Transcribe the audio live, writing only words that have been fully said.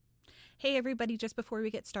Hey everybody, just before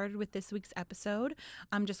we get started with this week's episode,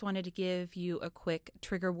 just wanted to give you a quick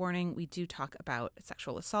trigger warning. We do talk about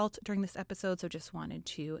sexual assault during this episode, so just wanted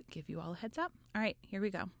to give you all a heads up. All right, here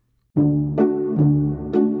we go.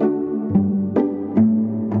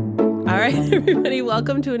 All right, everybody,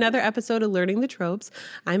 welcome to another episode of Learning the Tropes.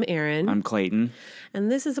 I'm Erin. I'm Clayton.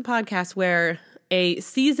 And this is a podcast where a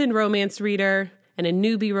seasoned romance reader and a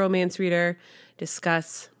newbie romance reader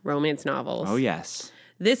discuss romance novels. Oh, yes.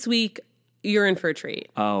 This week, you're in for a treat.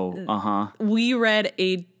 Oh, uh-huh. We read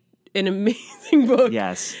an amazing book.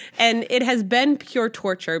 Yes. And it has been pure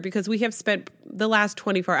torture because we have spent the last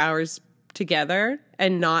 24 hours together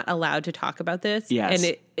and not allowed to talk about this. Yes.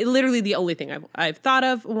 And it literally the only thing I've thought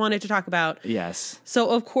of, wanted to talk about. Yes. So,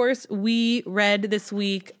 of course, we read this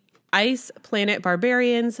week Ice Planet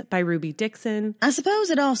Barbarians by Ruby Dixon. I suppose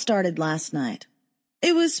it all started last night.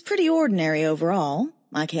 It was pretty ordinary overall.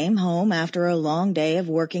 I came home after a long day of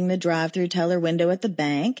working the drive-through teller window at the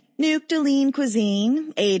bank, nuked a lean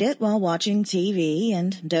cuisine, ate it while watching TV,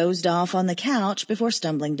 and dozed off on the couch before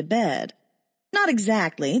stumbling to bed. Not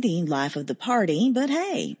exactly the life of the party, but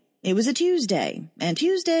hey, it was a Tuesday, and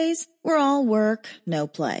Tuesdays were all work, no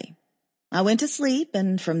play. I went to sleep,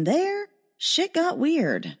 and from there, shit got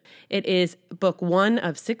weird. It is book 1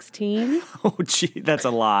 of 16. Oh, gee, that's a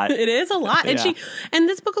lot. It is a lot. Yeah. And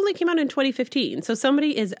this book only came out in 2015, so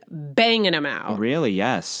somebody is banging them out. Oh, really?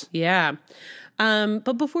 Yes. Yeah.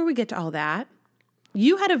 But before we get to all that,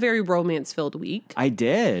 you had a very romance-filled week. I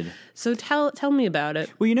did. So tell me about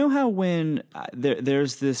it. Well, you know how when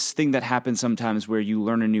there's this thing that happens sometimes where you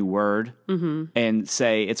learn a new word and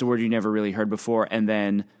say it's a word you never really heard before, and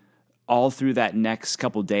then all through that next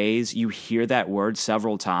couple days, you hear that word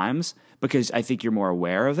several times because I think you're more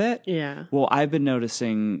aware of it. Yeah. Well, I've been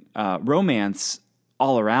noticing romance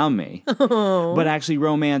all around me, Oh. but actually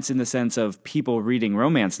romance in the sense of people reading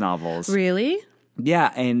romance novels. Really?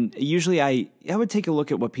 Yeah, and usually I would take a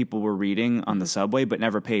look at what people were reading on the subway, but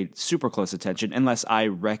never paid super close attention unless I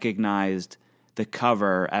recognized the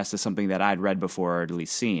cover as to something that I'd read before or at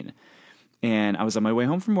least seen. And I was on my way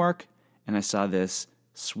home from work, and I saw this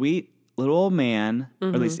sweet little old man, or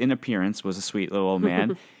at least in appearance was a sweet little old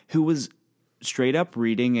man, who was straight up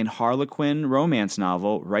reading an Harlequin romance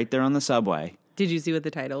novel right there on the subway. Did you see what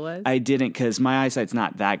the title was? I didn't, because my eyesight's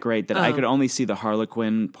not that great that I could only see the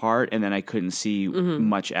Harlequin part, and then I couldn't see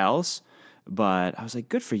much else. But I was like,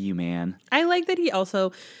 good for you, man. I like that he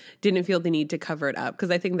also didn't feel the need to cover it up,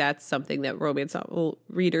 because I think that's something that romance novel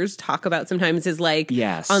readers talk about sometimes is like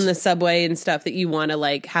Yes. on the subway and stuff that you want to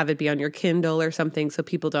like have it be on your Kindle or something so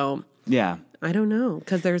people don't. Yeah. I don't know,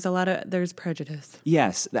 because there's prejudice.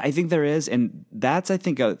 Yes, I think there is, and that's, I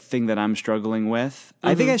think, a thing that I'm struggling with.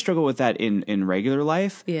 I think I struggle with that in regular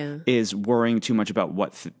life, Yeah. is worrying too much about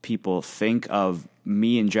what people think of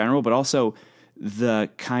me in general, but also the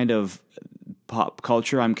kind of pop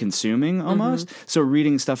culture I'm consuming almost. So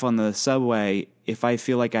reading stuff on the subway, if I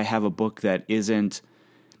feel like I have a book that isn't,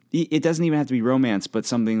 it doesn't even have to be romance, but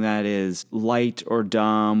something that is light or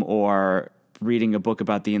dumb, or reading a book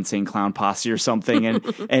about the Insane Clown Posse or something,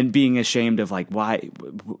 and being ashamed of like, why,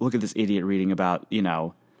 look at this idiot reading about,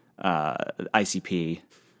 ICP,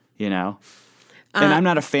 And I'm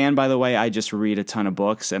not a fan, by the way. I just read a ton of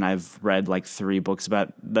books, and I've read like 3 books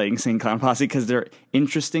about the Insane Clown Posse because they're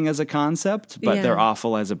interesting as a concept, but they're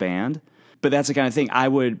awful as a band. But that's the kind of thing I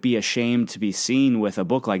would be ashamed to be seen with a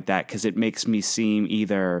book like that, because it makes me seem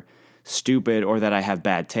either stupid or that I have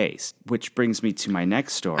bad taste, which brings me to my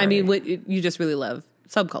next story. I mean, you just really love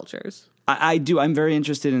subcultures. I do. I'm very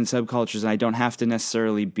interested in subcultures, and I don't have to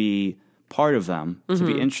necessarily be part of them to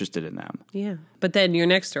be interested in them. Yeah. But then your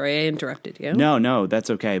next story, I interrupted you. No, that's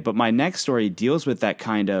okay. But my next story deals with that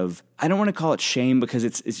kind of, I don't want to call it shame, because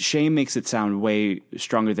it's shame makes it sound way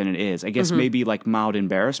stronger than it is. I guess maybe like mild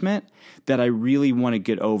embarrassment that I really want to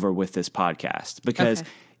get over with this podcast, because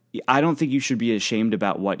I don't think you should be ashamed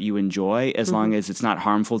about what you enjoy as long as it's not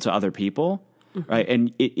harmful to other people, right?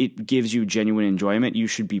 And it gives you genuine enjoyment. You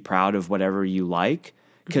should be proud of whatever you like,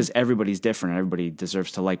 because everybody's different. Everybody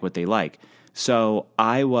deserves to like what they like. So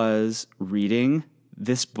I was reading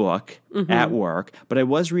this book at work, but I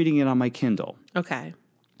was reading it on my Kindle. Okay.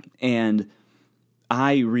 And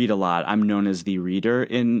I read a lot. I'm known as the reader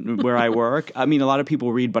in where I work. I mean, a lot of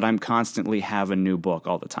people read, but I'm constantly have a new book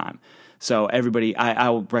all the time. So everybody,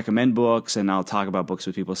 I'll recommend books, and I'll talk about books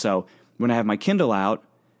with people. So when I have my Kindle out,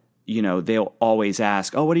 they'll always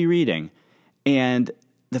ask, "Oh, what are you reading?" And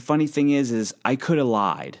the funny thing is I could have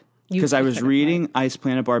lied, because I was reading Ice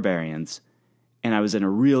Planet Barbarians, and I was in a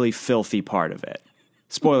really filthy part of it.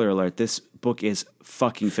 Spoiler alert, this book is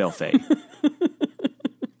fucking filthy.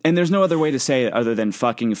 And there's no other way to say it other than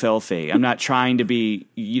fucking filthy. I'm not trying to be,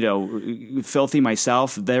 filthy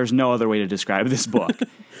myself. There's no other way to describe this book.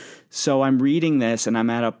 So I'm reading this, and I'm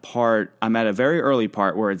at a very early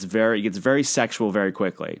part where it gets very sexual very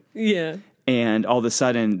quickly. Yeah. And all of a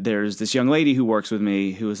sudden, there's this young lady who works with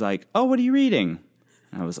me who was like, "Oh, what are you reading?"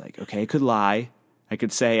 And I was like, "Okay, I could lie. I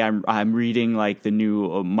could say I'm reading like the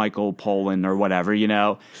new Michael Pollan or whatever,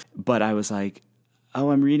 But I was like, "Oh,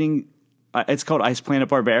 I'm reading. It's called Ice Planet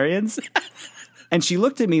Barbarians." And she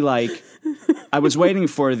looked at me like I was waiting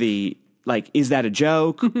for the. Like, is that a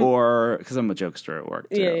joke? Or, because I'm a jokester at work,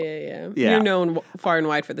 too. Yeah. You're known far and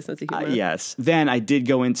wide for the sense of humor. Yes. Then I did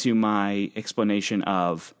go into my explanation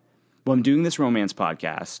of, well, I'm doing this romance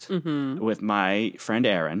podcast with my friend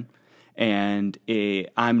Erin, and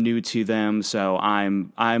I'm new to them, so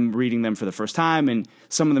I'm reading them for the first time, and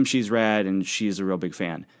some of them she's read, and she's a real big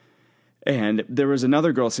fan. And there was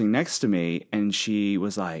another girl sitting next to me, and she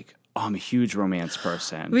was like, "Oh, I'm a huge romance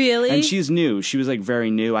person." Really? And she's new. She was like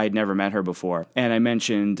very new. I had never met her before. And I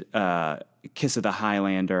mentioned Kiss of the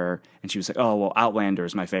Highlander, and she was like, "Oh, well, Outlander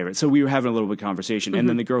is my favorite." So we were having a little bit of conversation. And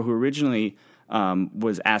then the girl who originally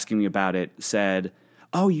was asking me about it said,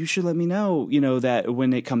 "Oh, you should let me know, that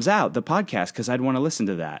when it comes out, the podcast, because I'd want to listen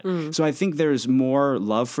to that." So I think there's more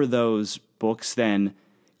love for those books than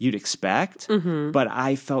you'd expect. But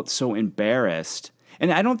I felt so embarrassed.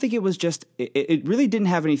 And I don't think it was just, it really didn't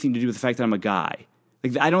have anything to do with the fact that I'm a guy.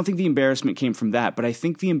 Like, I don't think the embarrassment came from that, but I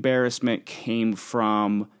think the embarrassment came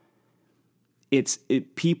from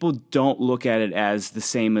people don't look at it as the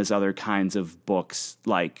same as other kinds of books,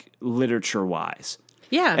 like literature-wise.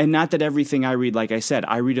 Yeah. And not that everything I read, like I said,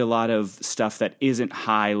 I read a lot of stuff that isn't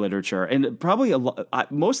high literature, and probably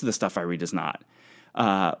most of the stuff I read is not.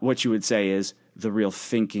 What you would say is the real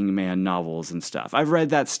thinking man novels and stuff. I've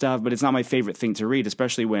read that stuff, but it's not my favorite thing to read,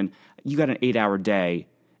 especially when you got an 8-hour day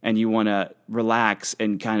and you want to relax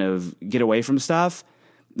and kind of get away from stuff.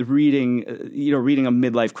 Reading a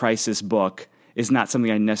midlife crisis book is not something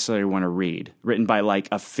I necessarily want to read, written by like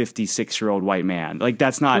a 56-year-old white man. Like,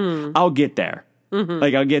 that's not, I'll get there.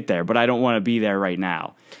 Like, I'll get there, but I don't want to be there right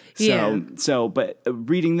now. But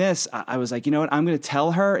reading this, I was like, you know what? I'm going to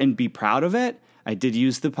tell her and be proud of it. I did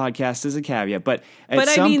use the podcast as a caveat, but at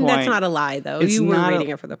some point, that's not a lie, though. You were reading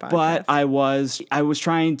it for the podcast. But I was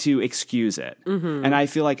trying to excuse it, and I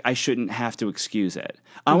feel like I shouldn't have to excuse it.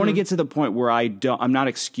 I want to get to the point where I'm not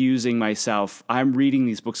excusing myself. I'm reading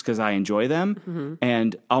these books because I enjoy them,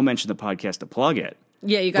 and I'll mention the podcast to plug it.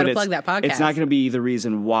 Yeah, you got to plug that podcast. It's not going to be the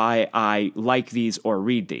reason why I like these or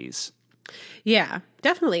read these. Yeah,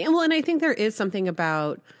 definitely. And I think there is something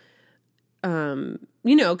about,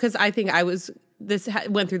 because I think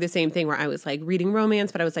went through the same thing where I was like reading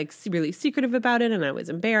romance, but I was like really secretive about it and I was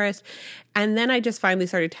embarrassed. And then I just finally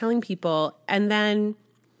started telling people. And then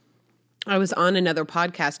I was on another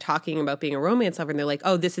podcast talking about being a romance lover, and they're like,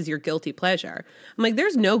 "Oh, this is your guilty pleasure." I'm like,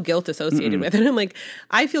 there's no guilt associated with it. I'm like,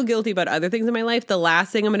 I feel guilty about other things in my life. The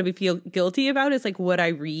last thing I'm going to feel guilty about is like what I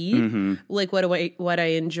read, like what I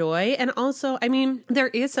enjoy. And also, I mean, there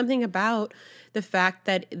is something about the fact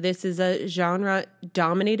that this is a genre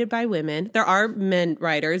dominated by women. There are men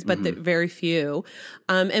writers, but very few,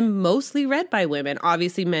 and mostly read by women.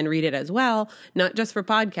 Obviously, men read it as well, not just for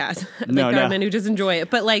podcasts. There are men who just enjoy it.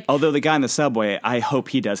 But like, although the guy in the subway, I hope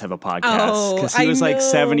he does have a podcast because he was like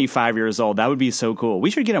 75 years old. That would be so cool. We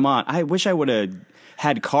should get him on. I wish I would have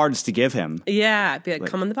had cards to give him. Yeah, be like,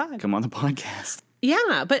 come on the pod. Come on the podcast.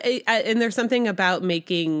 Yeah, but and there's something about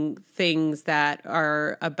making things that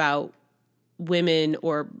are about women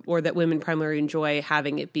or that women primarily enjoy,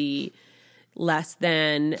 having it be less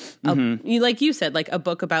than like you said, like a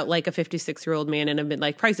book about like a 56-year-old man in a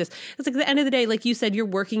midlife crisis. It's like at the end of the day, like you said, you're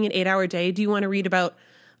working an 8-hour day. Do you want to read about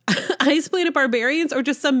Ice Planet Barbarians or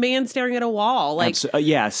just some man staring at a wall? Like,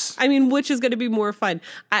 yes. I mean, which is going to be more fun?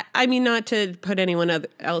 I mean, not to put anyone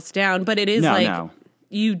else down, but it is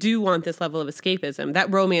you do want this level of escapism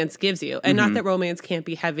that romance gives you. And not that romance can't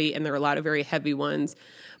be heavy, and there are a lot of very heavy ones.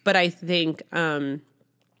 But I think, but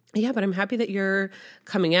I'm happy that you're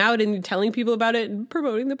coming out and telling people about it and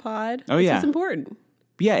promoting the pod. Oh, yeah. It's important.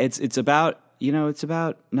 Yeah, it's about, it's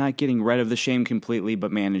about not getting rid of the shame completely,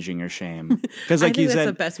 but managing your shame. Because like I think you that's said,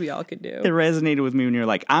 the best we all could do. It resonated with me when you're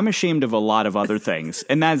like, I'm ashamed of a lot of other things.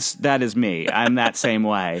 And that is me. I'm that same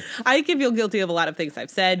way. I can feel guilty of a lot of things I've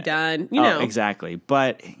said, done, know. Exactly.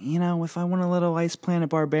 But, if I want a little Ice Planet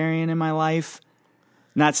Barbarian in my life,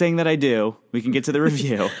 not saying that I do. We can get to the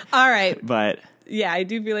review. All right. But yeah, I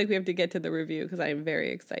do feel like we have to get to the review because I am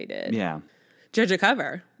very excited. Yeah. Judge a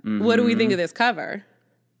cover. What do we think of this cover?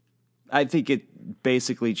 I think it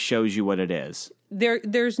basically shows you what it is.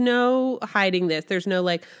 there's no hiding this. There's no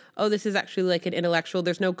like, oh, this is actually like an intellectual.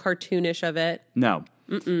 There's no cartoonish of it. No.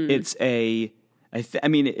 It's it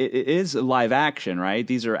is live action, right?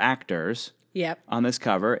 These are actors. Yep. On this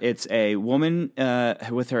cover, it's a woman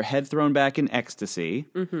with her head thrown back in ecstasy,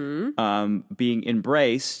 being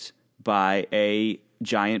embraced by a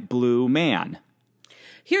giant blue man.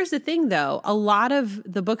 Here's the thing, though. A lot of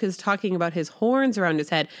the book is talking about his horns around his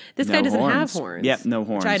head. This guy doesn't have horns. Yep, no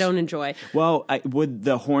horns. Which I don't enjoy. Well, would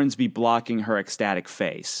the horns be blocking her ecstatic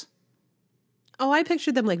face? Oh, I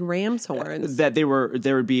pictured them like ram's horns. That there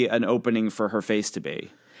would be an opening for her face to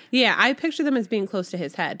be. Yeah, I picture them as being close to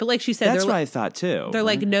his head. But like she said, that's what I thought too. They're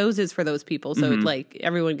like noses for those people, so like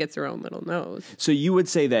everyone gets their own little nose. So you would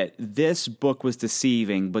say that this book was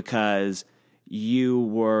deceiving because you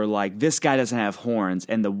were like, this guy doesn't have horns,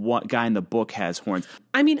 and the guy in the book has horns.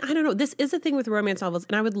 I mean, I don't know. This is a thing with romance novels,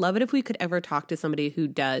 and I would love it if we could ever talk to somebody who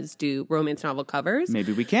does do romance novel covers.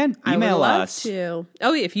 Maybe we can. Email us. I would love to.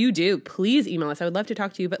 Oh, if you do, please email us. I would love to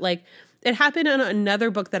talk to you. But like, it happened on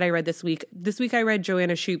another book that I read this week. This week I read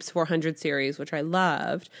Joanna Shoup's 400 series, which I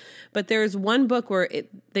loved. But there's one book where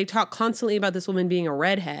they talk constantly about this woman being a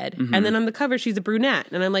redhead. And then on the cover, she's a brunette.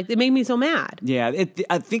 And I'm like, it made me so mad. Yeah,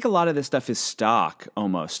 I think a lot of this stuff is stock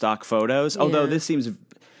photos. Yeah. Although this seems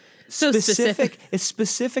so specific. It's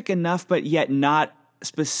specific enough, but yet not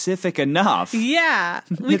specific enough. Yeah,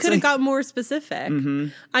 we could have got more specific.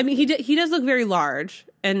 I mean, he does look very large,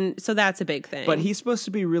 and so that's a big thing. But he's supposed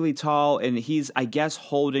to be really tall, and he's, I guess,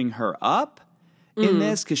 holding her up in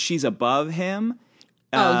this because she's above him.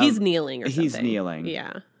 He's kneeling or something. He's kneeling.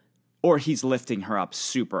 Yeah. Or he's lifting her up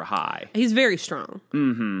super high. He's very strong.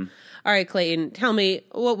 All right, Clayton, tell me,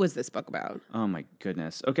 what was this book about? Oh, my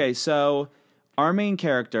goodness. Okay, so our main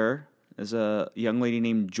character is a young lady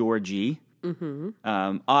named Georgie.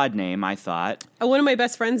 Odd name, I thought. One of my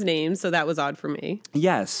best friend's names, so that was odd for me.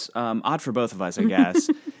 Yes, odd for both of us, I guess.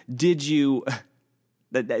 Did you?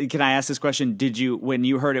 Can I ask this question? Did you, when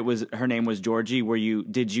you heard her name was Georgie,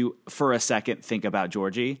 did you for a second think about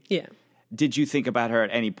Georgie? Yeah. Did you think about her at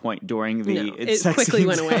any point during the? No, it quickly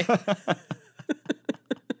went away.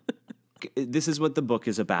 This is what the book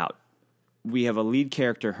is about. We have a lead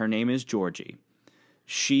character. Her name is Georgie.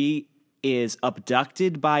 She is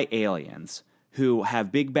abducted by aliens who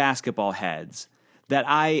have big basketball heads that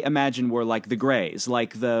I imagine were like the Greys,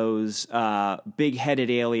 like those big-headed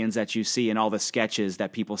aliens that you see in all the sketches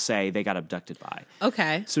that people say they got abducted by.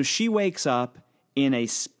 Okay. So she wakes up in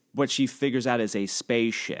what she figures out is a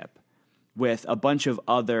spaceship with a bunch of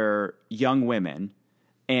other young women,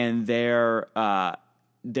 and they're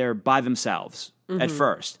by themselves at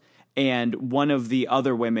first. And one of the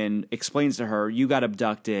other women explains to her, you got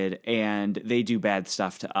abducted and they do bad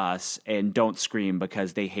stuff to us and don't scream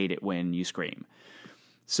because they hate it when you scream.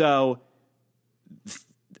 So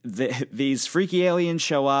these freaky aliens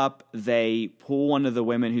show up. They pull one of the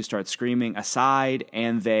women who starts screaming aside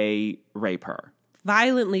and they rape her.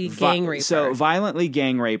 Violently gang rape her. So violently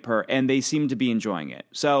gang rape her, and they seem to be enjoying it.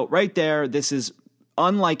 So right there, this is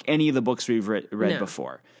unlike any of the books we've read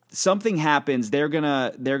before. Something happens. They're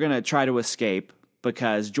gonna try to escape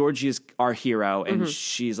because Georgie is our hero, and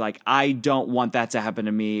she's like, I don't want that to happen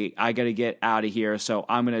to me. I got to get out of here, so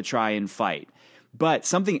I'm gonna try and fight. But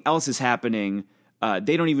something else is happening.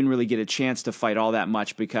 They don't even really get a chance to fight all that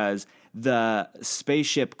much because the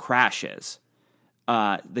spaceship crashes.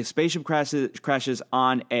 The spaceship crashes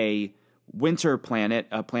on a winter planet,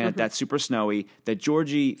 a planet that's super snowy, that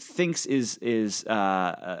Georgie thinks is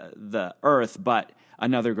the Earth, but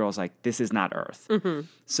another girl's like, this is not Earth.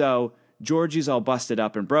 So Georgie's all busted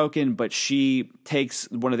up and broken, but she takes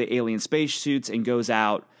one of the alien spacesuits and goes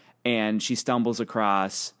out, and she stumbles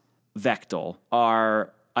across Vectel,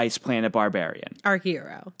 our ice planet barbarian. Our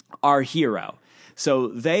hero. So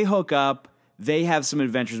they hook up. They have some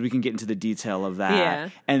adventures. We can get into the detail of that. Yeah.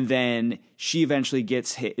 And then she eventually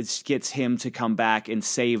gets him to come back and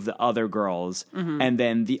save the other girls. And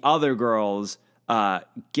then the other girls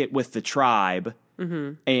get with the tribe.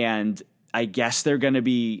 And I guess they're going to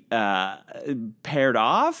be paired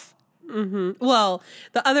off. Well,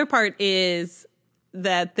 the other part is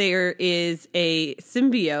that there is a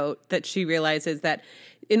symbiote that she realizes that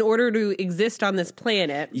in order to exist on this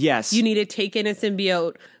planet, yes, you need to take in a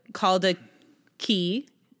symbiote called a Qui.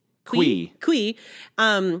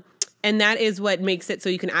 And that is what makes it so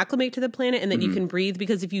you can acclimate to the planet and that you can breathe,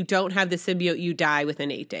 because if you don't have the symbiote, you die within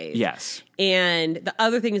 8 days. Yes. And the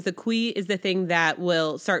other thing is the Qui is the thing that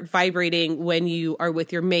will start vibrating when you are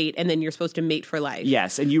with your mate, and then you're supposed to mate for life.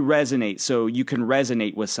 Yes, and you resonate. So you can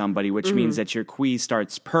resonate with somebody, which means that your Qui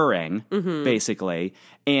starts purring, basically.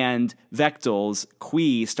 And Vektil's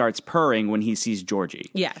Qui starts purring when he sees Georgie.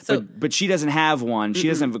 Yeah. So, but she doesn't have one. She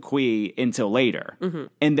doesn't have a Qui until later.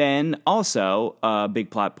 And then also, big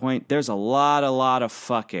plot point, there's a lot of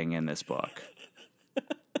fucking in this book.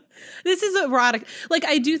 this is erotic. Like,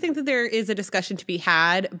 I do think that there is a discussion to be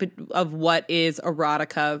had of what is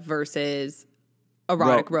erotica versus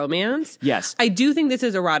erotic romance. Yes. I do think this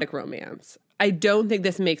is erotic romance. I don't think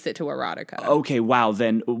this makes it to erotica. Okay, wow,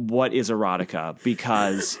 then what is erotica?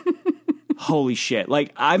 Because holy shit.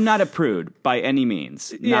 Like, I'm not a prude by any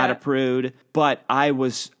means. Not a prude, but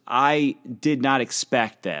I did not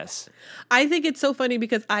expect this. I think it's so funny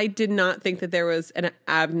because I did not think that there was an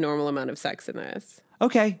abnormal amount of sex in this.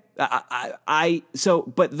 Okay.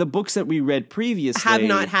 But the books that we read previously have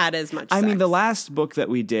not had as much sex. I mean, the last book that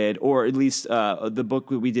we did, or at least the book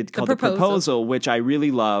that we did called The Proposal, which I really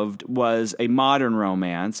loved, was a modern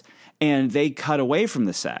romance, and they cut away from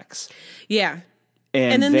the sex. Yeah.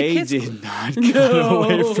 And they did not cut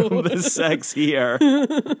away from the sex here.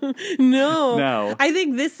 No. I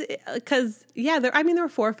think this, because, there were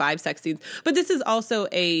 4 or 5 sex scenes, but this is also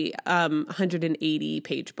a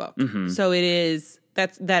 180-page book. So it is,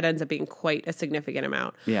 that ends up being quite a significant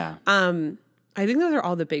amount. Yeah. I think those are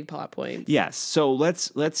all the big plot points. Yes. So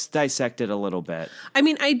let's dissect it a little bit. I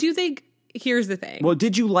mean, I do think, here's the thing. Well,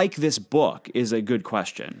 did you like this book is a good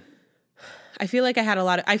question. I feel like I had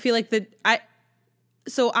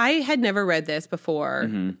So I had never read this before.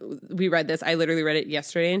 We read this. I literally read it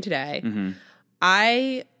yesterday and today.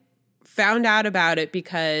 I found out about it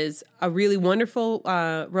because a really wonderful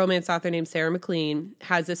romance author named Sarah McLean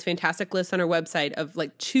has this fantastic list on her website of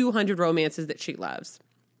like 200 romances that she loves.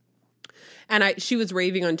 And she was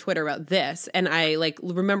raving on Twitter about this. And I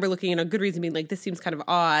remember looking at Goodreads and being like, this seems kind of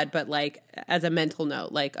odd, but like as a mental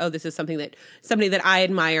note, like, oh, this is something that somebody that I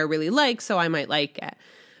admire really likes, so I might like it.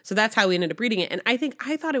 So that's how we ended up reading it. And I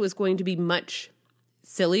thought it was going to be much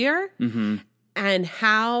sillier, and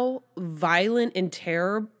how violent and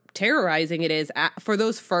terrorizing it is for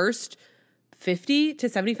those first 50 to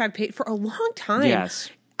 75 pages for a long time. Yes.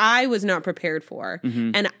 I was not prepared for,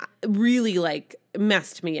 and really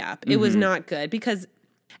messed me up. It was not good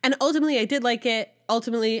and ultimately I did like it.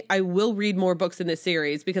 Ultimately, I will read more books in this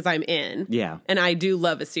series because I'm in. Yeah. And I do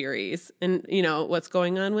love a series. And what's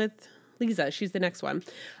going on with Lisa, she's the next one.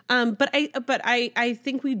 But I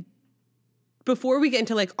think before we get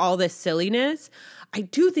into all this silliness, I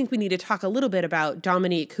do think we need to talk a little bit about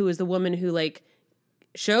Dominique, who is the woman who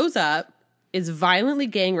shows up, is violently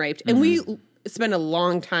gang raped. And we spend a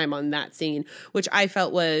long time on that scene, which I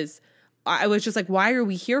felt I was just like, why are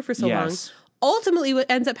we here for so long? Ultimately, what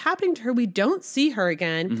ends up happening to her, we don't see her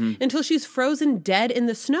again until she's frozen dead in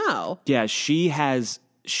the snow. Yeah, she has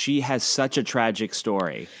such a tragic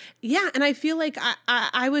story. Yeah, and I feel like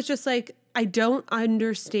I was just like, I don't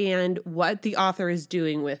understand what the author is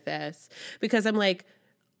doing with this. Because I'm like,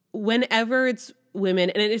 whenever it's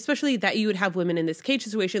women, and especially that you would have women in this cage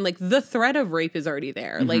situation, the threat of rape is already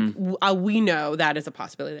there. We know that is a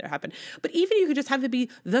possibility that happened. But even you could just have it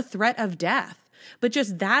be the threat of death. But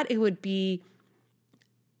just that it would be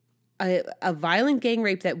a violent gang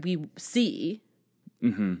rape that we see,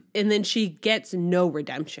 and then she gets no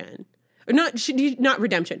redemption. Or not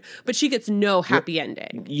redemption, but she gets no happy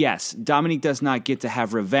ending. Yes, Dominique does not get to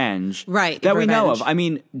have revenge. Right. That we know of. I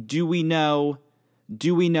mean, do we know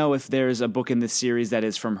if there's a book in this series that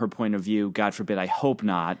is from her point of view? God forbid, I hope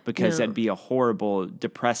not, because that'd be a horrible,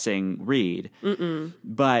 depressing read.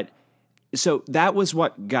 But, so that was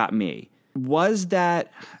what got me. Was that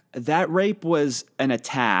rape was an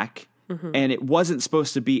attack, and it wasn't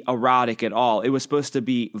supposed to be erotic at all. It was supposed to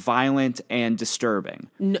be violent and disturbing.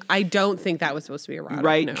 No, I don't think that was supposed to be erotic.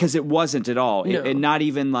 Right? Because it wasn't at all. No. And not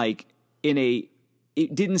even it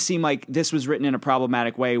didn't seem like this was written in a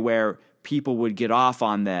problematic way where people would get off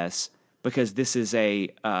on this because this is a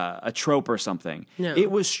trope or something. No.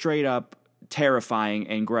 It was straight up terrifying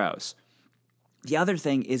and gross. The other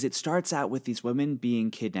thing is it starts out with these women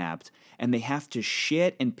being kidnapped and they have to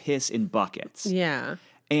shit and piss in buckets. Yeah.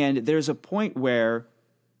 And there's a point where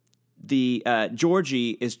the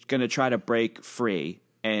Georgie is going to try to break free,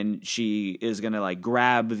 and she is going to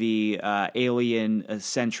grab the alien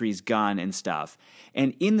sentry's gun and stuff.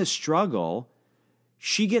 And in the struggle,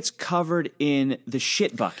 she gets covered in the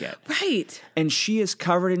shit bucket. Right. And she is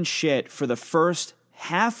covered in shit for the first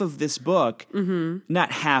half of this book.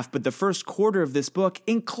 Not half, but the first quarter of this book,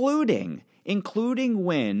 including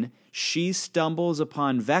when she stumbles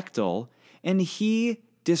upon Vektil and he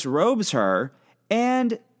disrobes her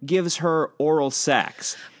and gives her oral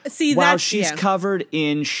sex. See, while that's, she's yeah. covered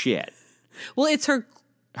in shit. Well, it's her.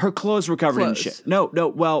 Her clothes were covered in Clothes. shit. No,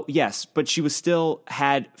 well, yes, but she was still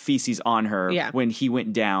had feces on her Yeah. when he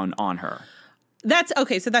went down on her. That's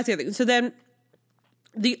okay. So that's the other thing. So then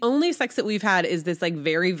the only sex that we've had is this like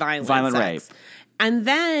very violent sex. rape. And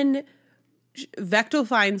then Vectel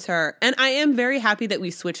finds her. And I am very happy that we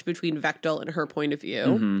switched between Vectel and her point of view.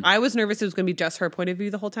 Mm-hmm. I was nervous it was going to be just her point of view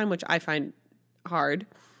the whole time, which I find hard.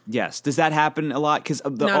 Yes. Does that happen a lot? Because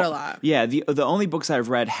Not a lot. Yeah. The only books I've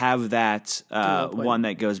read have that point. one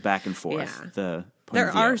that goes back and forth. Yeah. The point There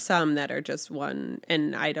of view. are some that are just one,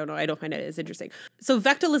 and I don't know. I don't find it as interesting. So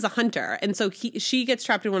Vectel is a hunter, and so she gets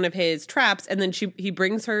trapped in one of his traps, and then he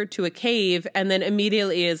brings her to a cave, and then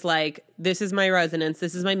immediately is like, "This is my resonance.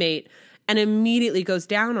 This is my mate," and immediately goes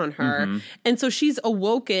down on her, Mm-hmm. and so she's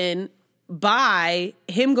awoken by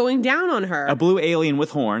him going down on her A blue alien with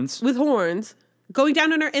horns. with horns. Going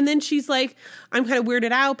down on her, and then she's like, I'm kind of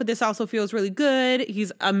weirded out, but this also feels really good.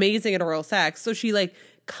 He's amazing at oral sex. So she like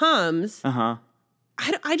comes. Uh-huh.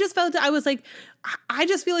 I just felt, I was like, I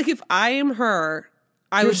just feel like if I am her,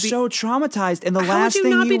 I You're would be so traumatized, and the How would last you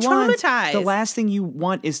thing not you be want, traumatized? the last thing you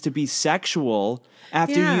want is to be sexual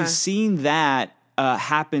after Yeah. you've seen that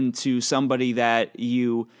happen to somebody that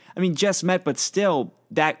you, just met, but still,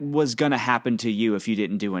 that was gonna happen to you if you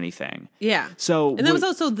didn't do anything. Yeah. So and that was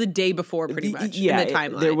also the day before, pretty much, yeah, in the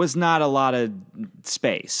timeline. there was not a lot of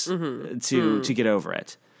space Mm-hmm. to get over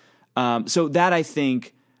it. So that I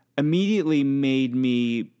think immediately made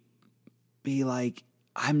me be like,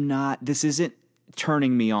 this isn't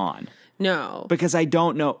turning me on, No. because I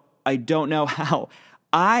don't know how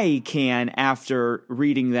I can, after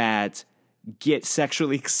reading that, get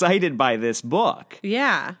sexually excited by this book.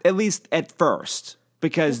 Yeah. At least at first,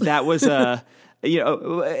 because that was at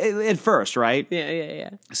first, right? Yeah.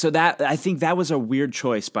 So that, I think that was a weird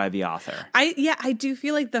choice by the author. I do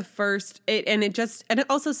feel like the first, it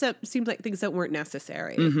also seemed like things that weren't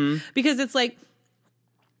necessary. Mm-hmm. Because it's like,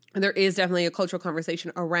 there is definitely a cultural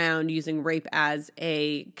conversation around using rape as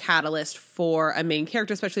a catalyst for a main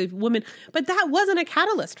character, especially women. But that wasn't a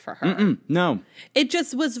catalyst for her. No. It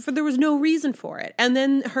just was, there was no reason for it. And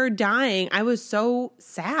then her dying, I was so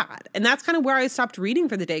sad. And that's kind of where I stopped reading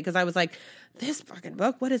for the day, because I was like, this fucking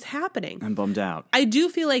book, what is happening? I'm bummed out. I do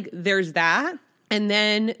feel like there's that. And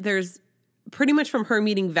then there's pretty much from her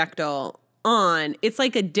meeting Vectel on, it's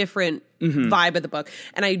like a different vibe of the book.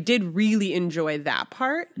 And I did really enjoy that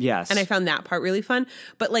part. Yes. And I found that part really fun.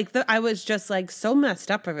 But like I was just like so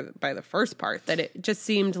messed up by the first part that it just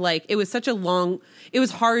seemed like it was such a long, it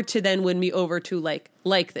was hard to then win me over to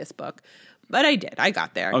like this book. But I did. I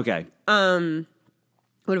got there. Okay.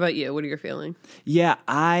 What about you? What are your feelings? Yeah,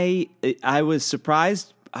 I was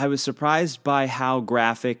surprised. I was surprised by how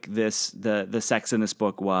graphic the sex in this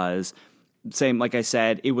book was. Same, like I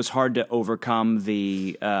said, it was hard to overcome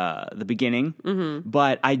the beginning,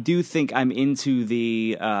 but I do think I'm into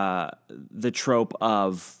the trope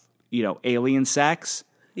of alien sex.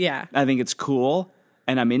 Yeah. I think it's cool,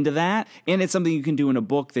 and I'm into that, and it's something you can do in a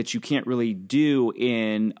book that you can't really do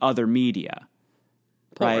in other media.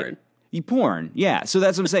 Porn. Right? Porn, yeah. So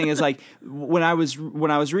that's what I'm saying. Is like when I was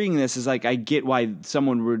reading this, is like I get why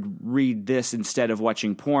someone would read this instead of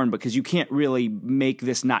watching porn, because you can't really make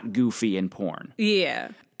this not goofy in porn. Yeah.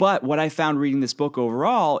 But what I found reading this book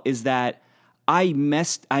overall is that I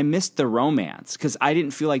missed the romance, because I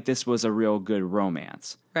didn't feel like this was a real good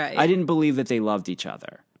romance. Right. I didn't believe that they loved each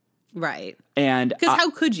other. Right. And Because how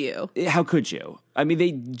could you? how could you? I mean,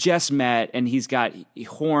 they just met, and he's got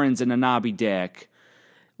horns and a knobby dick.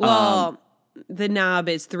 Well, the knob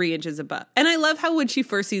is 3 inches above. And I love how when she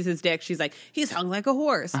first sees his dick, she's like, he's hung like a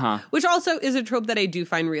horse. Which also is a trope that I do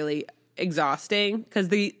find really exhausting, because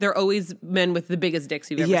they're always men with the biggest dicks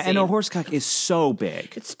you've ever seen. Yeah, and a horsecock is so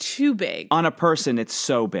big. It's too big. On a person, it's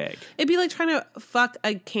so big. It'd be like trying to fuck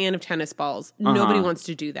a can of tennis balls. Nobody wants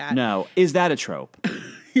to do that. No. Is that a trope?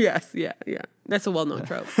 Yes, yeah. That's a well-known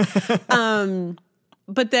trope.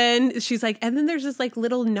 But then she's like, and then there's this like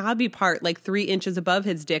little knobby part, like 3 inches above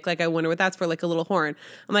his dick. Like, I wonder what that's for, like a little horn.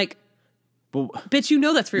 I'm like,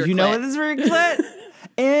 bitch, that's for your You clit. know it's for your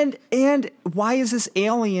clit? And why is this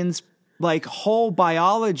alien's like whole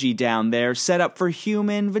biology down there set up for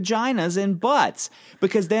human vaginas and butts?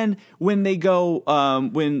 Because then when they go,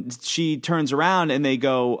 when she turns around and they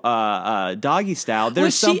go doggy style,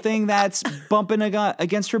 there's something that's bumping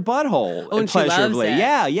against her butthole and she loves pleasurably.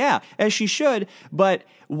 it. Yeah, as she should. But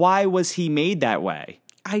why was he made that way?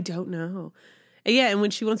 I don't know. Yeah, and when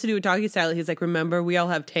she wants to do a doggy style, he's like, remember, we all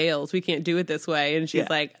have tails. We can't do it this way. And she's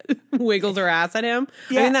like, wiggles her ass at him.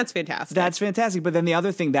 Yeah. I mean, that's fantastic. That's fantastic. But then the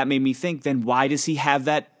other thing that made me think, then why does he have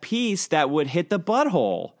that piece that would hit the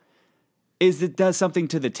butthole? Is it does something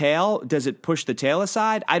to the tail? Does it push the tail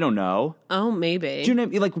aside? I don't know. Oh, maybe. Do you know what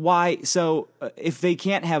I mean? Like why? So if they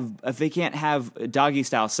can't have doggy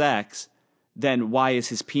style sex, then why is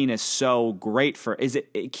his penis so great for?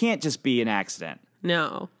 It can't just be an accident.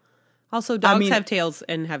 No. Also, dogs have tails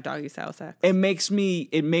and have doggy style sex. It makes me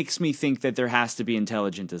think that there has to be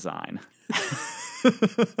intelligent design.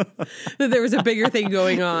 That there was a bigger thing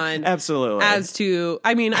going on. Absolutely. As to,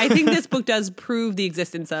 I mean, I think this book does prove the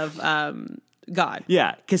existence of God.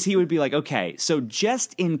 Yeah, because he would be like, okay, so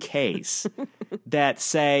just in case that,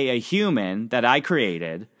 say, a human that I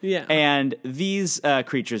created and these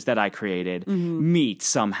creatures that I created meet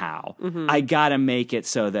somehow, I gotta make it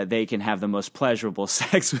so that they can have the most pleasurable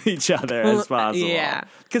sex with each other as possible. Yeah.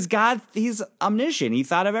 Because God, he's omniscient. He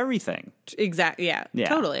thought of everything. Exactly. Yeah,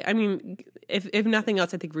 totally. I mean, if nothing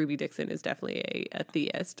else, I think Ruby Dixon is definitely a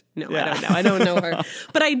theist. No, I don't know her.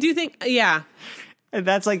 But I do think, And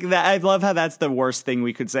that's like that. I love how that's the worst thing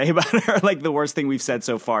we could say about her. Like the worst thing we've said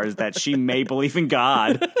so far is that she may believe in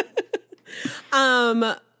God.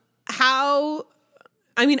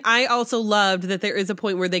 I mean, I also loved that there is a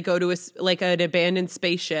point where they go to an abandoned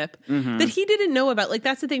spaceship that he didn't know about. Like,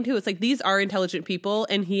 that's the thing, too. It's like, these are intelligent people,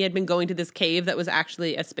 and he had been going to this cave that was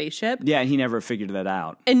actually a spaceship. Yeah, he never figured that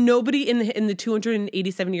out. And nobody in the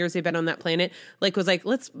 287 years they've been on that planet, like, was like,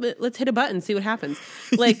 let's hit a button, see what happens.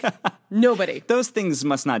 Like, nobody. Those things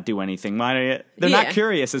must not do anything. They're not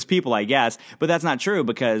curious as people, I guess. But that's not true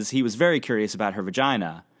because he was very curious about her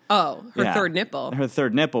vagina. Oh, her third nipple. Her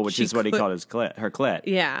third nipple, which is what he called her clit.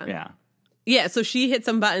 Yeah. Yeah. Yeah, so she hit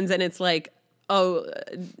some buttons and it's like,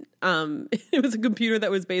 it was a computer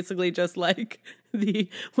that was basically just like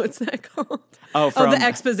what's that called? The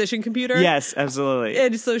exposition computer. Yes, absolutely.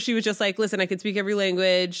 And so she was just like, listen, I can speak every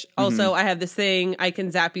language. Also, I have this thing, I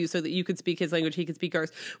can zap you so that you could speak his language, he could speak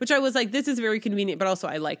ours. Which I was like, this is very convenient, but also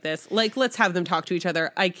I like this. Like, let's have them talk to each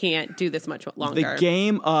other. I can't do this much longer.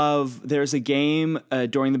 There's a game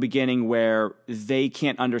during the beginning where they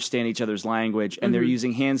can't understand each other's language and they're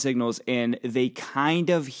using hand signals and they kind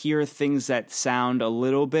of hear things that sound a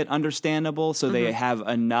little bit understandable, so they have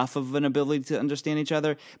enough of an ability to understand each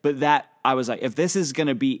other. But that, I was like, if this is going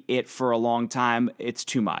to be it for a long time, it's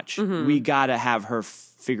too much. We got to have her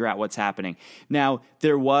figure out what's happening. Now,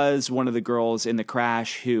 there was one of the girls in the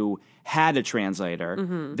crash who had a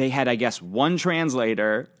translator. They had, I guess, one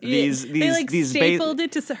translator. They stapled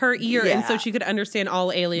it to her ear, and so she could understand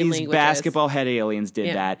all alien languages. These basketball head aliens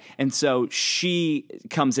did that, and so she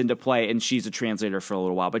comes into play, and she's a translator for a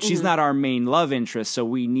little while. But she's not our main love interest, so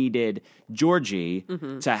we needed Georgie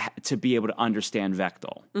to be able to understand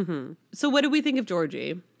Vektal. So, what did we think of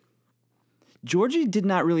Georgie? Georgie did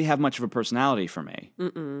not really have much of a personality for me.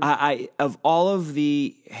 I of all of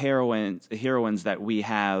the heroines that we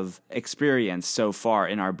have experienced so far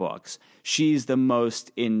in our books, she's the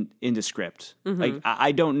most indescript. Like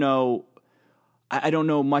I don't know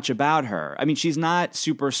much about her. I mean, she's not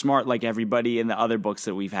super smart like everybody in the other books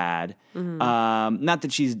that we've had. Not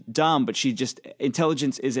that she's dumb, but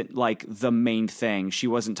intelligence isn't like the main thing. She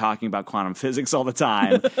wasn't talking about quantum physics all the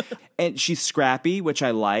time. And she's scrappy, which I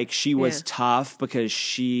like. She was tough because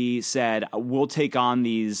she said, we'll take on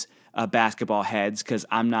these basketball heads because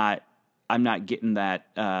I'm not getting that,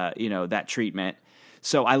 that treatment.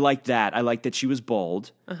 So I liked that. I liked that she was bold.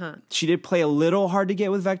 She did play a little hard to get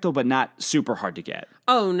with Vektal, but not super hard to get.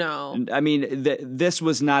 Oh, no. I mean, this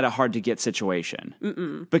was not a hard to get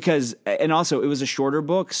situation. Because, and also, it was a shorter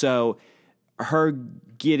book, so her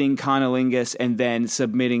getting cunnilingus and then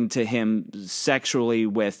submitting to him sexually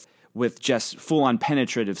with just full-on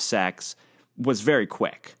penetrative sex was very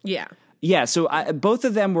quick. Yeah. Yeah, so both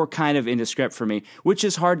of them were kind of indescript for me, which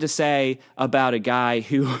is hard to say about a guy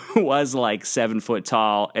who was like 7 foot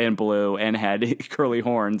tall and blue and had curly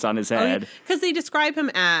horns on his head. Because they describe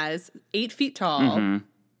him as 8 feet tall, blue.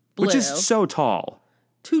 Which is so tall.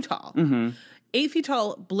 Too tall. 8 feet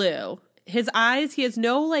tall, blue. His eyes, he has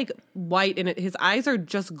no like white in it. His eyes are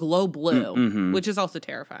just glow blue, which is also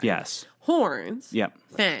terrifying. Yes. Horns. Yep.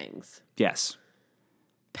 Fangs. Yes.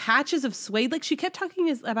 Patches of suede. Like, she kept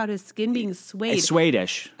talking about his skin being suede. It's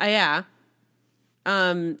suede-ish. Yeah.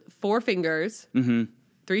 4 fingers.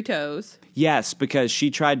 3 toes. Yes, because she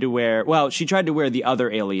tried to wear the other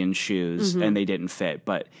alien shoes and they didn't fit,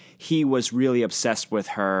 but he was really obsessed with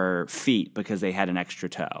her feet because they had an extra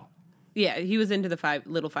toe. Yeah, he was into the 5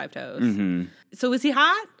 toes. So was he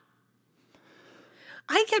hot?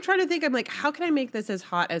 I kept trying to think, I'm like, how can I make this as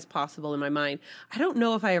hot as possible in my mind? I don't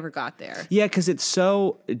know if I ever got there. Yeah, because it's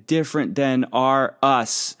so different than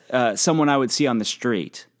someone I would see on the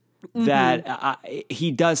street. That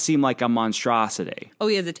he does seem like a monstrosity. Oh,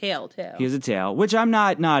 he has a tail, too. He has a tail, which I'm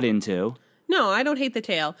not into. No, I don't hate the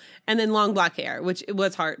tail. And then long black hair, which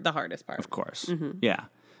was the hardest part. Of course. Yeah.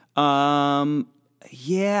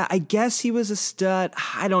 Yeah, I guess he was a stud.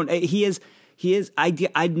 He is,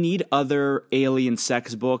 I'd need other alien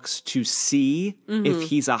sex books to see if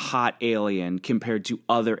he's a hot alien compared to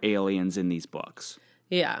other aliens in these books.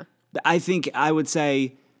 Yeah. I think I would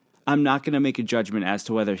say I'm not going to make a judgment as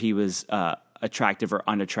to whether he was attractive or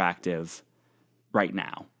unattractive right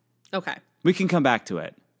now. Okay. We can come back to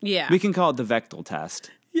it. Yeah. We can call it the Vectel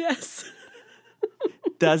test. Yes.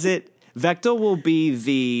 Does it? Vectel will be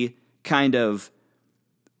the kind of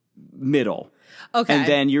middle. Okay. And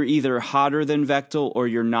then you're either hotter than Vectel or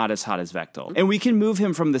you're not as hot as Vectel. And we can move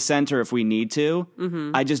him from the center if we need to.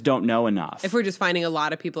 I just don't know enough. If we're just finding a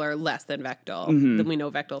lot of people are less than Vectel, then we know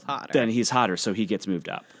Vectel's hotter. Then he's hotter, so he gets moved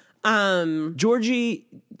up. Georgie,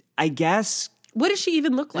 I guess. What does she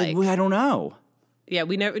even look like? I don't know. Yeah,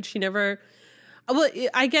 she never. Well,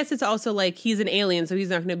 I guess it's also like he's an alien, so he's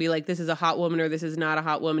not going to be like, this is a hot woman or this is not a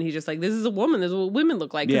hot woman. He's just like, this is a woman. This is what women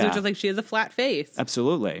look like. Because it's just like she has a flat face.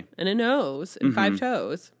 Absolutely. And a nose and 5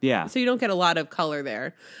 toes. Yeah. So you don't get a lot of color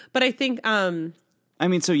there. But I think.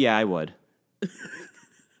 I would.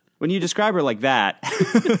 When you describe her like that.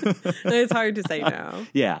 It's hard to say no.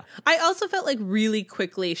 Yeah. I also felt like really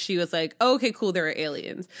quickly she was like, oh, okay, cool, there are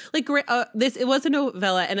aliens. Like, it was a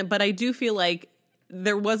novella, but I do feel like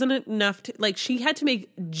there wasn't enough like she had to make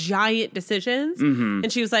giant decisions, and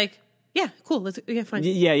she was like, yeah, cool, fine.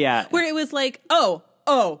 Yeah. Where it was like, oh,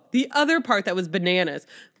 the other part that was bananas.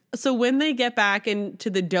 So when they get back into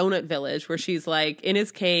the donut village where she's like in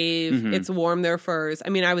his cave, it's warm there first. I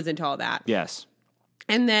mean, I was into all that. Yes.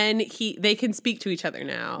 And then they can speak to each other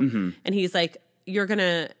now. And he's like,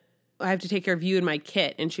 I have to take care of you and my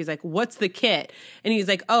kit. And she's like, what's the kit? And he's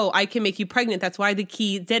like, oh, I can make you pregnant. That's why the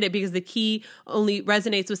key did it, because the key only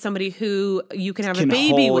resonates with somebody who you can have a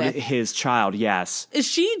baby hold with. His child, yes.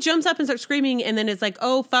 She jumps up and starts screaming, and then it's like,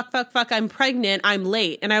 oh, fuck, I'm pregnant, I'm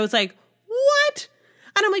late. And I was like, what?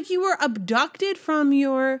 And I'm like, you were abducted from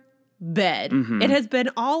your bed. It has been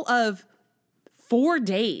all of 4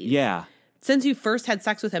 days. Yeah. Since you first had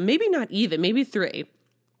sex with him. Maybe not even, maybe 3.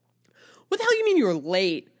 What the hell you mean you were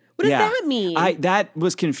late? What does that mean? That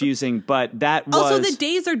was confusing, but that was... Also, the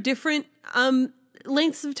days are different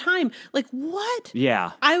lengths of time. Like, what?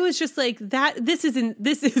 Yeah. I was just like, this is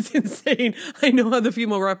insane. I know how the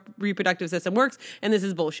female reproductive system works, and this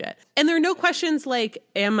is bullshit. And there are no questions like,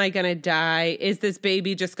 am I going to die? Is this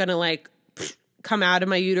baby just going to, like, come out of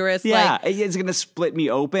my uterus? Yeah, like, it's going to split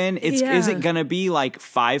me open. Is it going to be, like,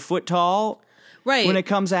 5 foot tall right when it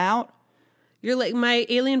comes out? You're like, my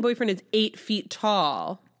alien boyfriend is 8 feet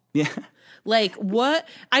tall. Yeah. Like, what?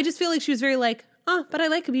 I just feel like she was very like, oh, but I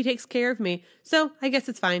like him. He takes care of me. So I guess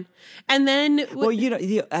it's fine. And then... Well,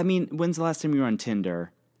 I mean, when's the last time you were on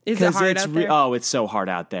Tinder? Is it hard out there? Oh, it's so hard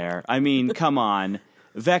out there. I mean, come on.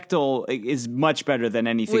 Vectel is much better than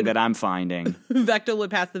anything that I'm finding. Vectel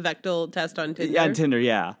would pass the Vectel test on Tinder. Yeah, on Tinder,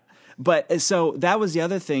 yeah. But so that was the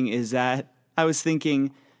other thing, is that I was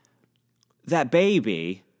thinking, that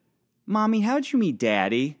baby, Mommy, how'd you meet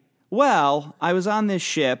Daddy? Well, I was on this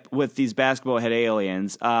ship with these basketball head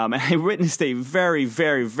aliens, and I witnessed a very,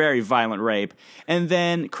 very, very violent rape, and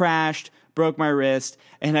then crashed, broke my wrist,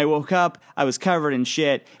 and I woke up, I was covered in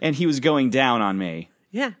shit, and he was going down on me.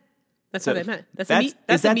 Yeah, that's what I meant. That's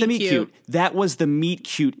the meet cute. That was the meet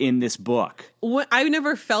cute in this book. I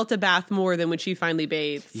never felt a bath more than when she finally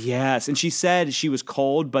bathed. Yes, and she said she was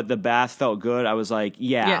cold, but the bath felt good. I was like,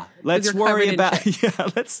 let's worry about... Yeah,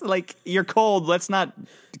 let's, like, you're cold, let's not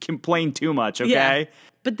complain too much, okay? Yeah.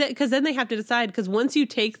 But because then they have to decide, because once you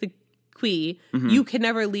take the Qui, you can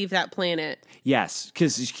never leave that planet. Yes,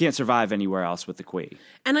 because you can't survive anywhere else with the Qui.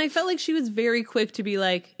 And I felt like she was very quick to be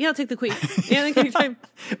like, yeah, I'll take the Qui. Yeah, anytime.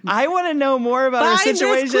 I want to know more about her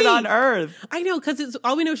situation on Earth. I know, because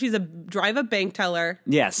all we know, she's a drive-up bank teller.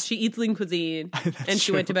 Yes. She eats lean cuisine, and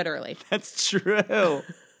she went to bed early. That's true.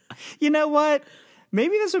 You know what?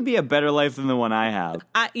 Maybe this would be a better life than the one I have.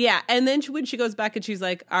 Yeah, and then when she goes back and she's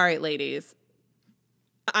like, all right, ladies,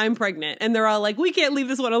 I'm pregnant. And they're all like, we can't leave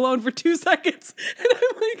this one alone for 2 seconds. And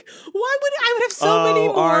I'm like, why would I would have so many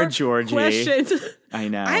our more Georgie. questions. I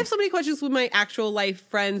know. I have so many questions with my actual life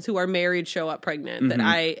friends who are married show up pregnant that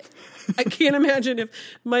I can't imagine if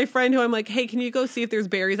my friend who I'm like, hey, can you go see if there's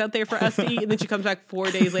berries out there for us to eat? And then she comes back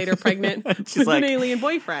 4 days later pregnant with like, an alien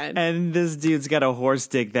boyfriend. And this dude's got a horse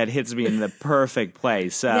dick that hits me in the perfect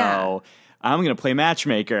place. So Yeah. I'm going to play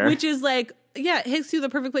matchmaker. Which is like, yeah, it hits you the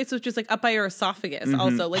perfect place, which is like up by your esophagus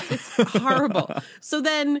also. Like, it's horrible. So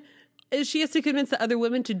then she has to convince the other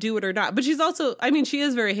women to do it or not. But she's also, I mean, she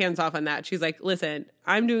is very hands off on that. She's like, listen,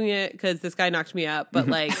 I'm doing it because this guy knocked me up, but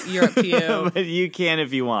like, you're up to you. But you can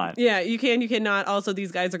if you want. Yeah, you can, you cannot. Also,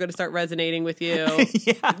 these guys are going to start resonating with you.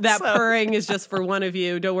 That purring is just for one of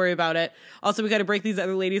you. Don't worry about it. Also, we got to break these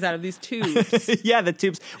other ladies out of these tubes. Yeah, the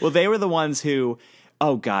tubes. Well, they were the ones who,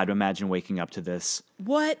 oh God, imagine waking up to this.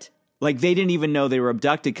 What? Like they didn't even know they were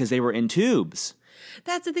abducted because they were in tubes.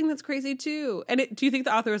 That's the thing that's crazy too. And do you think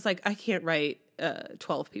the author was like, I can't write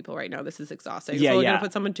 12 people right now. This is exhausting. Yeah, so we're yeah. going to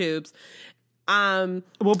put some in tubes.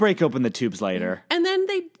 We'll break open the tubes later. And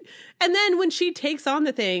then when she takes on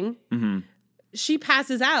the thing, she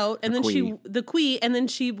passes out, and then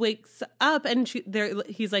she wakes up, and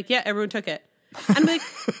he's like, yeah, everyone took it. I'm like,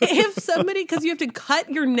 if somebody, because you have to cut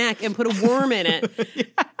your neck and put a worm in it. Yeah.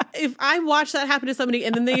 If I watch that happen to somebody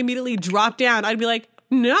and then they immediately drop down, I'd be like,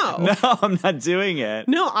 no, I'm not doing it.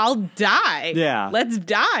 No, I'll die. Yeah. Let's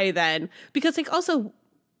die then. Because like also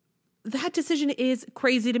that decision is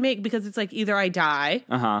crazy to make because it's like either I die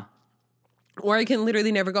or I can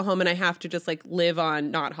literally never go home and I have to just like live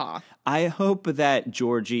on not Hoth. I hope that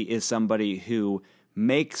Georgie is somebody who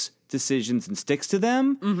makes decisions and sticks to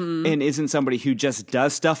them and isn't somebody who just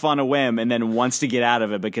does stuff on a whim and then wants to get out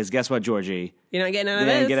of it because guess what, Georgie? You're not getting out of You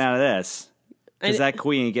this. ain't getting out of this. Because that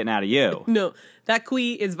queen ain't getting out of you. No, that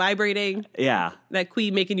queen is vibrating. Yeah. That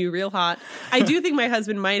queen making you real hot. I do think my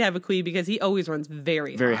husband might have a queen because he always runs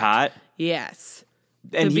very hot. Yes.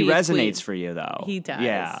 And he resonates queen. for you, though. He does.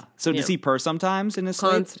 Yeah. So does he purr sometimes in his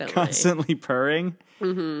sleep? Constantly. Constantly purring?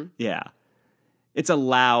 Mm-hmm. Yeah. It's a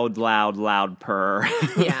loud purr.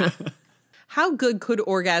 Yeah. How good could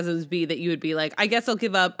orgasms be that you would be like, I guess I'll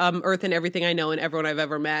give up Earth and everything I know and everyone I've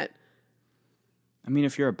ever met? I mean,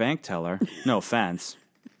 if you're a bank teller, no offense.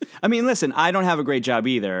 I mean, listen, I don't have a great job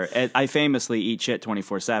either. I famously eat shit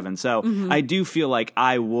 24/7. So I do feel like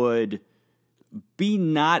I would be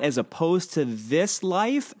not as opposed to this